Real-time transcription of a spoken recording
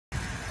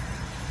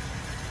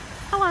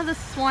Hello,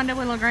 this is Wanda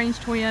with LaGrange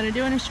Toyota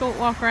doing a short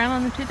walk around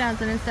on the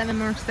 2007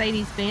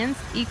 Mercedes-Benz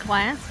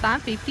E-Class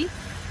 550.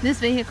 This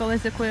vehicle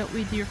is equipped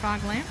with your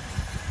fog lamps.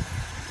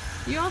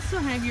 You also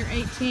have your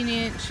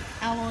 18-inch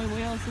alloy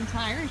wheels and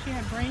tires. You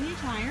have brand new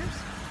tires,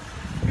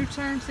 your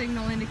turn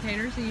signal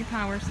indicators, and your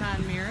power side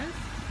mirrors.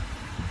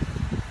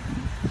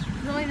 It's a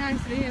really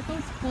nice vehicle.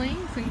 It's clean.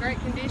 It's in great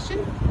condition.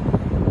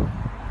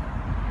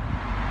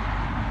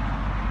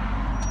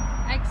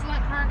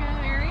 Excellent cargo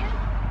area.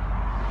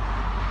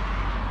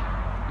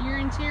 Your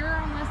interior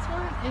on this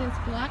one is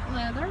black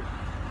leather.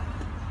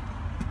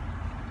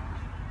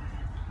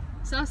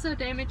 It's also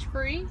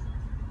damage-free.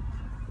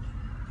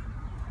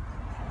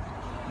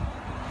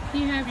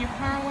 You have your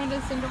power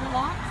windows and door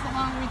locks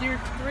along with your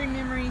 3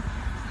 memory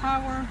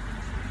power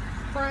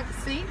front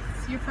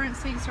seats. Your front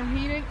seats are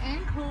heated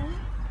and cooled.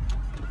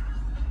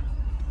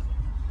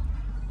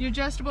 Your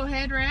adjustable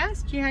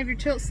headrest. You have your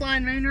tilt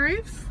slide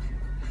moonroof.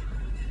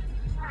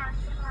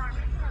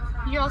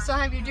 You also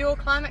have your dual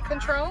climate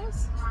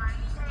controls.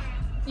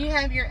 You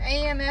have your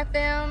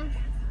AM/FM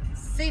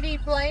CD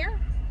player,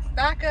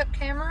 backup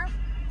camera,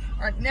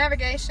 or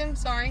navigation,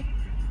 sorry.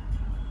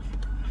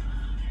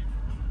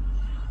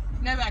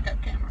 No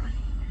backup camera.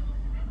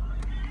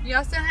 You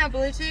also have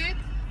Bluetooth.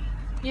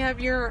 You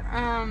have your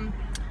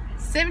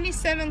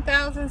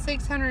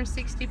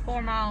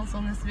 77,664 miles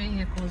on this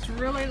vehicle. It's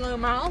really low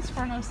miles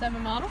for an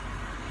 07 model.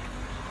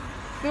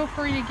 Feel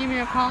free to give me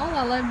a call.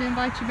 I'd love to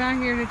invite you back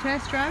here to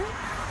test drive it.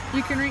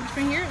 You can reach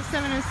me here at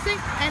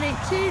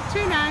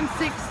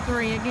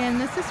 706-882-2963. Again,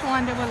 this is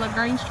Wanda with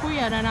LaGrange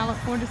Toyota, and I look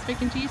forward to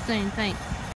speaking to you soon. Thanks.